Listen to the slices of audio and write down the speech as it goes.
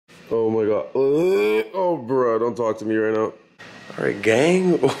Oh my god. Oh, bro, don't talk to me right now. All right,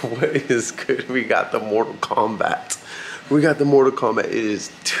 gang. What is good? We got the Mortal Kombat. It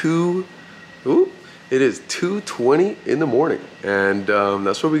is 2:20 in the morning, and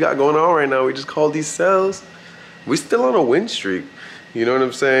that's what we got going on right now. We just called these cells. We still on a win streak. You know what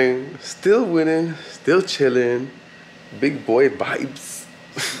I'm saying? Still winning, still chilling. Big boy vibes.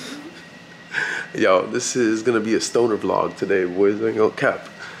 Yo, this is gonna be a stoner vlog today, boys. I ain't gonna cap.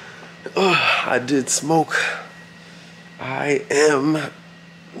 I did smoke. I am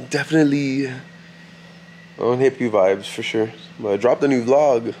definitely on hippie vibes for sure. But I dropped a new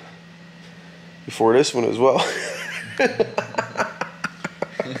vlog before this one as well.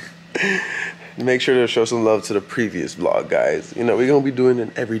 Make sure to show some love to the previous vlog, guys. You know, we're gonna be doing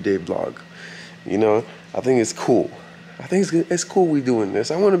an everyday vlog. You know, I think it's cool. I think it's cool we doing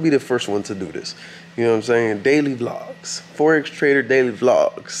this. I want to be the first one to do this. You know what I'm saying? Daily vlogs. Forex Trader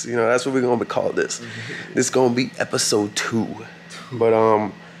DailyVlogz. You know, that's what we're going to call this. This is going to be episode 2. But,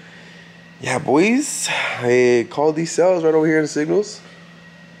 yeah, boys. I called these cells right over here in Signals.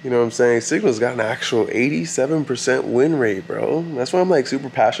 You know what I'm saying? Signals got an actual 87% win rate, bro. That's why I'm, like,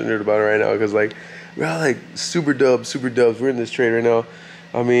 super passionate about it right now. Because, like, we're all, like, super dubs. We're in this trade right now.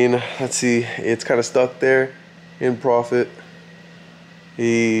 I mean, let's see. It's kind of stuck there. In profit.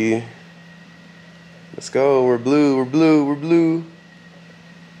 Let's go. We're blue.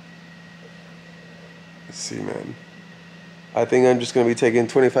 Let's see, man. I think I'm just gonna be taking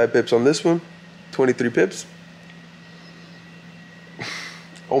 25 pips on this one. 23 pips.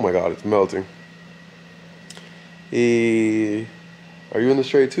 Oh my god, it's melting. Are you in this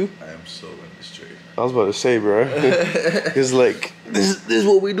trade too? I am so in this trade. I was about to say, bro. It's like this is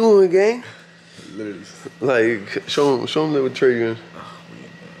what we doing, gang. Literally. Like, show him what trade you in.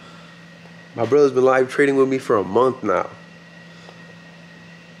 My brother's been live trading with me for a month now.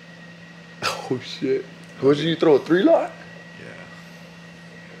 Oh shit. What did you throw, a 3-lot?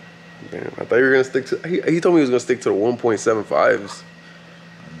 Yeah. Damn, I thought you were gonna stick to, he told me he was gonna stick to the 1.75s.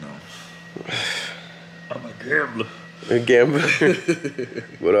 I know. I'm a gambler. A gambler.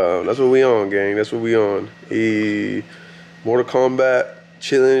 But that's what we on, gang. That's what we on. Mortal Kombat.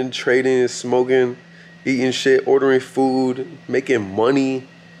 Chilling, trading, smoking, eating shit, ordering food, making money,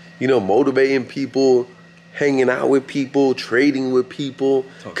 you know, motivating people, hanging out with people, trading with people,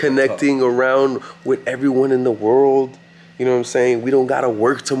 connecting around with everyone in the world. You know what I'm saying? We don't gotta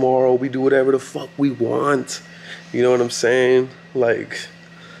work tomorrow. We do whatever the fuck we want. You know what I'm saying? Like,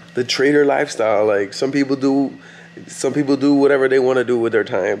 the trader lifestyle. Like, some people do whatever they want to do with their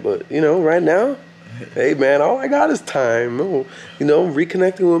time. But, you know, right now, hey man, all I got is time. You know,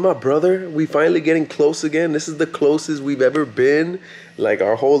 reconnecting with my brother. We finally getting close again. This is the closest we've ever been, like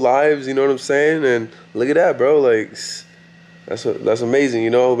our whole lives. You know what I'm saying? And look at that, bro. Like, that's amazing. You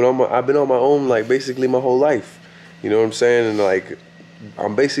know, but I've been on my own like basically my whole life. You know what I'm saying? And like,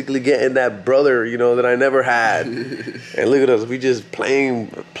 I'm basically getting that brother, you know, that I never had. And look at us, we just playing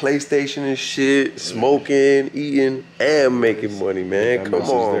PlayStation and shit, smoking, eating, and making money, man. Come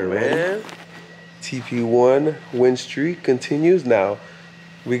on, man. TP1 win streak continues. Now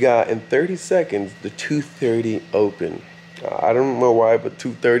we got in 30 seconds the 2:30 open. I don't know why, but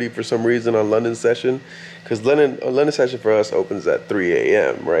 2:30 for some reason on London session, because London session for us opens at 3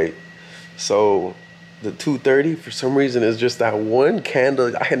 a.m. right? So the 2:30 for some reason is just that one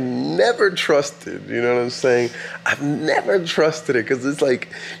candle I had never trusted. You know what I'm saying? I've never trusted it because it's like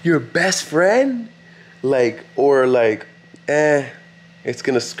your best friend, like, or like, it's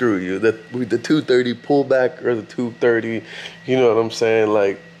gonna screw you. The 2:30 pullback or the 2:30, you know what I'm saying?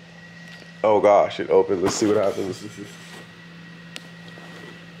 Like, oh gosh, it opened. Let's see what happens.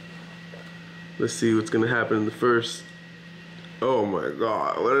 Let's see what's gonna happen in the first. Oh my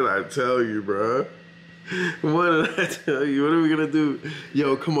god, what did I tell you, bro? What did I tell you? What are we gonna do?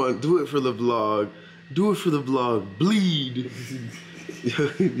 Yo, come on, do it for the vlog. Do it for the vlog. Bleed.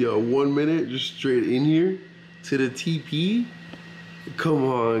 Yo, 1 minute, just straight in here to the TP. Come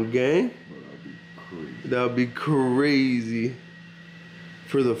on, gang. That would be crazy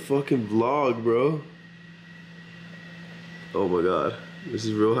for the fucking vlog, bro. Oh my god, this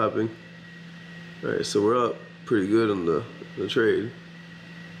is real happening. All right, so we're up pretty good on the trade.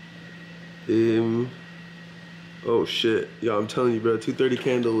 Oh shit, yo, I'm telling you, bro, 2:30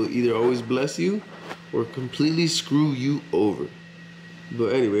 candle will either always bless you or completely screw you over.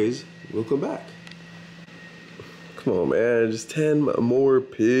 But anyways, we'll come back. Come on, man, just 10 more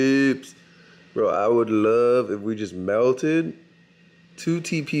pips. Bro, I would love if we just melted 2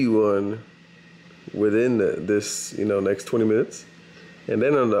 TP1 within this, you know, next 20 minutes. And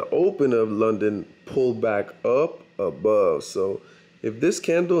then on the open of London, pull back up above. So If this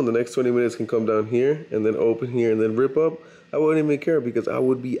candle in the next 20 minutes can come down here and then open here and then rip up, I wouldn't even care because I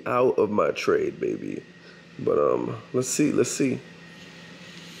would be out of my trade, baby. But let's see.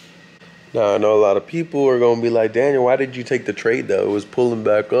 Now I know a lot of people are gonna be like, Daniel, why did you take the trade though? It was pulling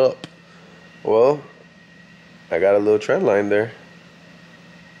back up. Well, I got a little trend line there.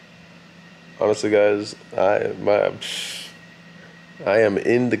 Honestly, guys, I am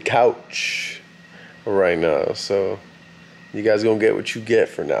in the couch right now, so you guys gonna get what you get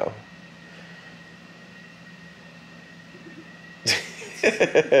for now.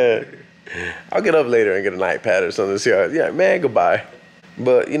 I'll get up later and get an iPad or something. So yeah, man, goodbye.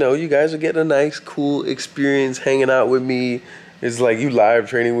 But you know, you guys are getting a nice, cool experience hanging out with me. It's like you live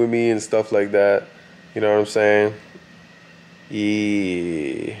training with me and stuff like that. You know what I'm saying?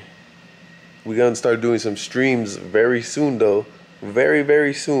 Yeah. We're gonna start doing some streams very soon, though. Very,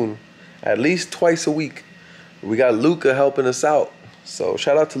 very soon. At least twice a week. We got Luca helping us out. So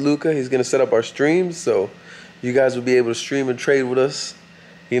shout out to Luca. He's gonna set up our streams, so you guys will be able to stream and trade with us,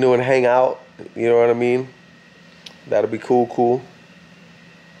 you know, and hang out. You know what I mean? That'll be cool.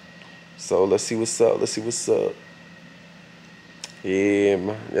 So let's see what's up.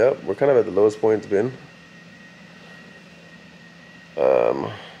 Yeah, yep, we're kind of at the lowest point it's been.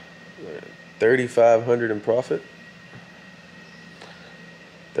 3,500 in profit.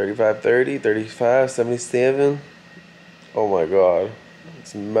 35.30, 35.77. Oh my God,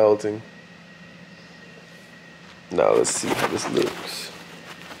 it's melting. Now let's see how this looks.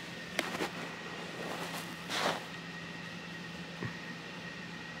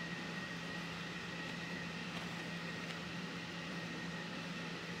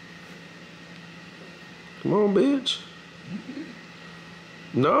 Come on, bitch.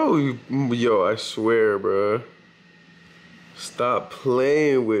 No, yo, I swear, bro. Stop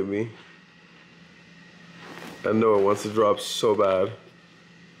playing with me. I know it wants to drop so bad.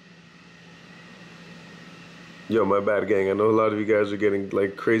 Yo, my bad, gang. I know a lot of you guys are getting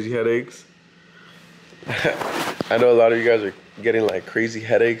like crazy headaches. I know a lot of you guys are getting like crazy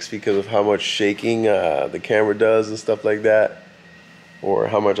headaches because of how much shaking the camera does and stuff like that, or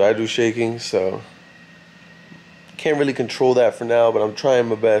how much I do shaking. So can't really control that for now, but I'm trying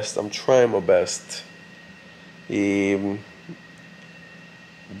my best.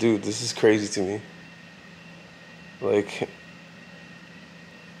 Dude, this is crazy to me. Like,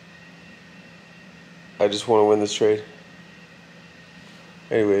 I just want to win this trade.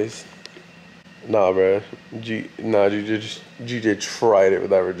 Anyways, nah, bro. GJ tried it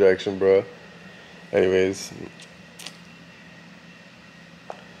with that rejection, bro. Anyways,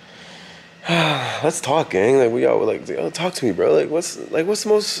 let's talk, gang. Like, we all like, talk to me, bro. Like, what's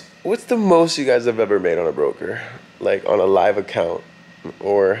the most you guys have ever made on a broker, like on a live account?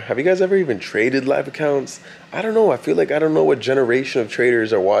 Or have you guys ever even traded live accounts? I don't know. I feel like I don't know what generation of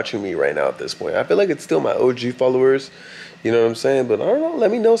traders are watching me right now at this point. I feel like it's still my OG followers. You know what I'm saying? But I don't know.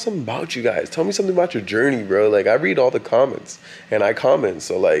 Let me know something about you guys. Tell me something about your journey, bro. Like, I read all the comments and I comment.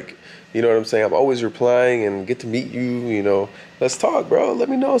 So, like, you know what I'm saying? I'm always replying and get to meet you, you know. Let's talk, bro. Let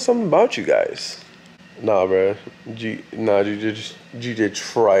me know something about you guys. Nah, bro. GJ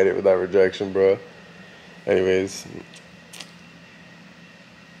tried it with that rejection, bro. Anyways.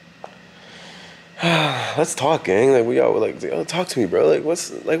 Let's talk, gang. Like, we all like, talk to me, bro. Like, what's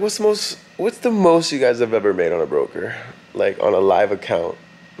the most you guys have ever made on a broker, like on a live account?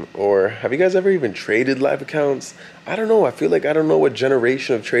 Or have you guys ever even traded live accounts? I don't know. I feel like I don't know what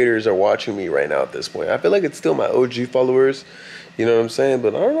generation of traders are watching me right now at this point. I feel like it's still my OG followers. You know what I'm saying?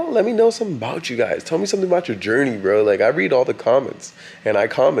 But I don't know. Let me know something about you guys. Tell me something about your journey, bro. Like, I read all the comments and I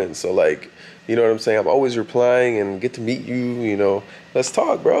comment. So, like, you know what I'm saying? I'm always replying and get to meet you, you know. Let's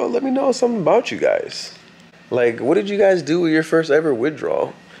talk, bro. Let me know something about you guys. Like, what did you guys do with your first ever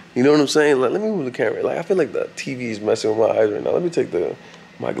withdrawal? You know what I'm saying? Like, let me move the camera. Like, I feel like the TV is messing with my eyes right now. Let me take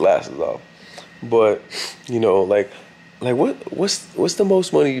my glasses off. But, you know, like what's the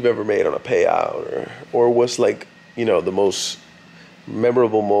most money you've ever made on a payout, or what's, like, you know, the most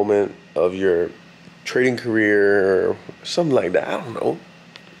memorable moment of your trading career or something like that? I don't know.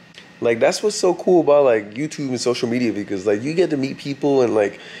 Like, that's what's so cool about, like, YouTube and social media, because, like, you get to meet people and,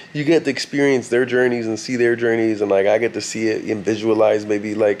 like, you get to experience their journeys and see their journeys, and, like, I get to see it and visualize,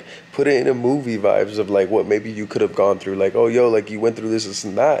 maybe, like, put it in a movie vibes of, like, what maybe you could have gone through. Like, oh, yo, like, you went through this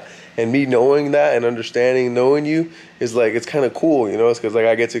and that. And me knowing that and understanding, knowing you, is, like, it's kind of cool, you know? It's because, like,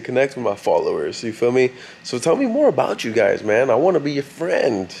 I get to connect with my followers, you feel me? So tell me more about you guys, man. I want to be your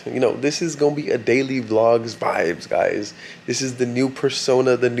friend. You know, this is going to be a daily vlogs vibes, guys. This is the new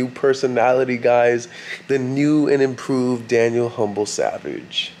persona, the new personality, guys. The new and improved Daniel Humble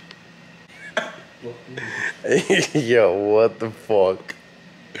Savage. Yo, what the fuck?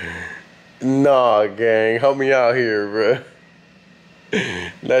 Nah, gang, help me out here, bro.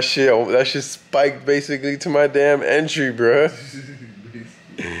 That shit spiked basically to my damn entry, bro.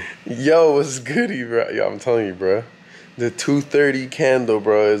 Yo, what's goody, bro? Yo, I'm telling you, bro. The 230 candle,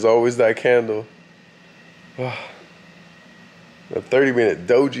 bro, is always that candle. The 30-minute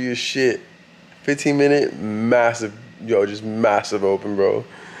doji as shit. 15-minute, massive, yo, just massive open, bro.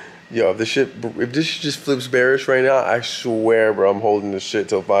 Yo, if this shit just flips bearish right now, I swear, bro, I'm holding this shit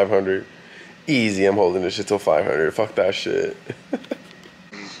till 500. Easy, I'm holding this shit till 500. Fuck that shit.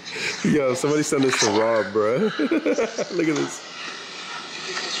 Yo, somebody send this to Rob, bro. Look at this.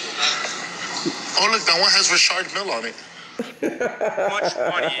 Oh, look, that one has Richard Mill on it. Much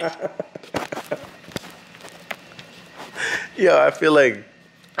money. Yo, I feel like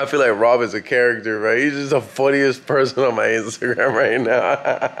Rob is a character, right? He's just the funniest person on my Instagram right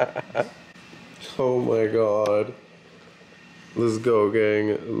now. Oh my god. Let's go,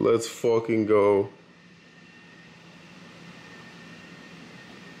 gang. Let's fucking go.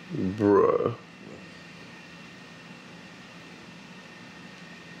 Bruh.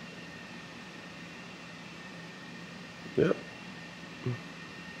 Yep.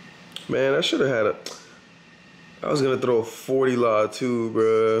 Man, I should have had I was gonna throw a 40 lot too,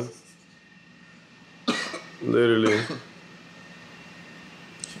 bruh. Literally.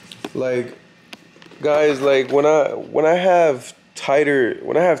 Like, guys, like when I have tighter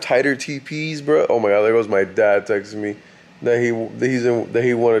TPs, bro. Oh my god, there goes my dad texting me that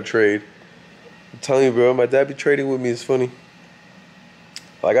he want to trade. I'm telling you, bro, my dad be trading with me. It's funny.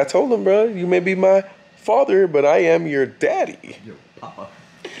 Like I told him, bro, you may be my father, but I am your daddy. Yo, papa.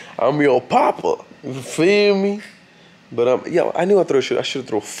 I'm your papa. You feel me? But yo, I knew I should have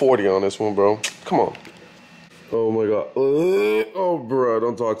thrown 40 on this one, bro. Come on. Oh my god. Oh, bro,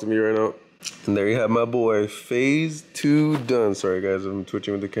 don't talk to me right now. And there you have my boy. Phase 2 done. Sorry, guys, I'm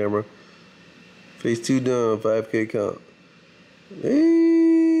twitching with the camera. Phase 2 done. 5K count.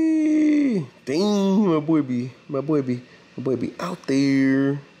 Hey, dang, my boy be out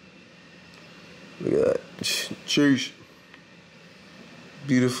there. Look at that. Cheers.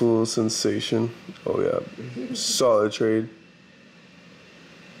 Beautiful sensation. Oh yeah, solid trade.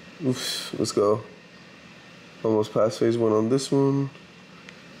 Oof, let's go. Almost past phase 1 on this one.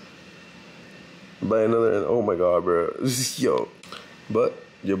 Buy another, and oh my god, bro. Yo, but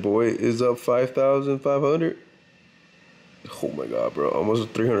your boy is up 5,500. Oh my god, bro,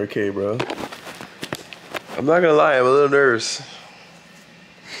 almost 300K, bro. I'm not gonna lie, I'm a little nervous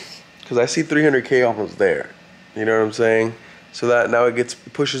because I see 300K almost there. You know what I'm saying? So that now it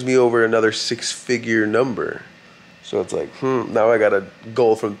pushes me over another 6-figure number. So it's like, now I got a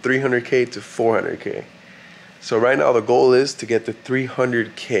goal from 300K to 400K. So right now the goal is to get to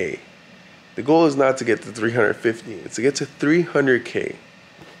 300K. The goal is not to get to 350, it's to get to 300K.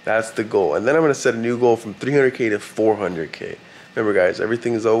 That's the goal. And then I'm gonna set a new goal from 300K to 400K. Remember guys,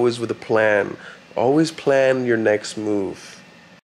 everything is always with a plan. Always plan your next move.